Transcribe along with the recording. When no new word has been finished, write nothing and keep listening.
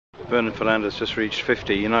Vernon Philander's just reached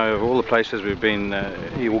 50. You know, of all the places we've been,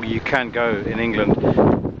 you can go in England,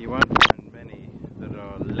 you won't find many that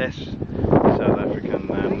are less South African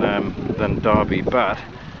than Derby. But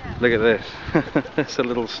look at this. It's a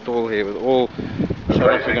little stall here with all South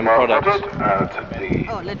African products.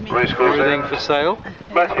 Everything for sale.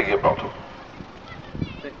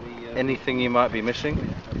 Anything you might be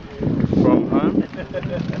missing from home.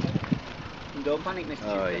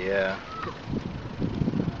 Oh yeah.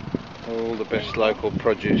 All the best local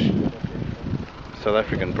produce. South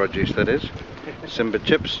African produce, that is. Simba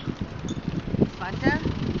chips. Fanta.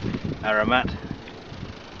 Aramat.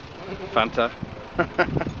 Fanta.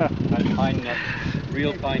 And pine nut.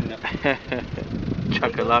 Real pine nut.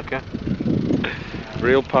 Chakalaka.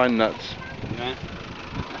 Real pine nuts. Yeah.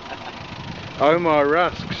 Omar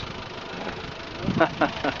rusks.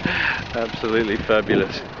 Absolutely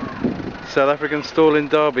fabulous. South African stall in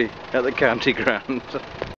Derby at the county ground.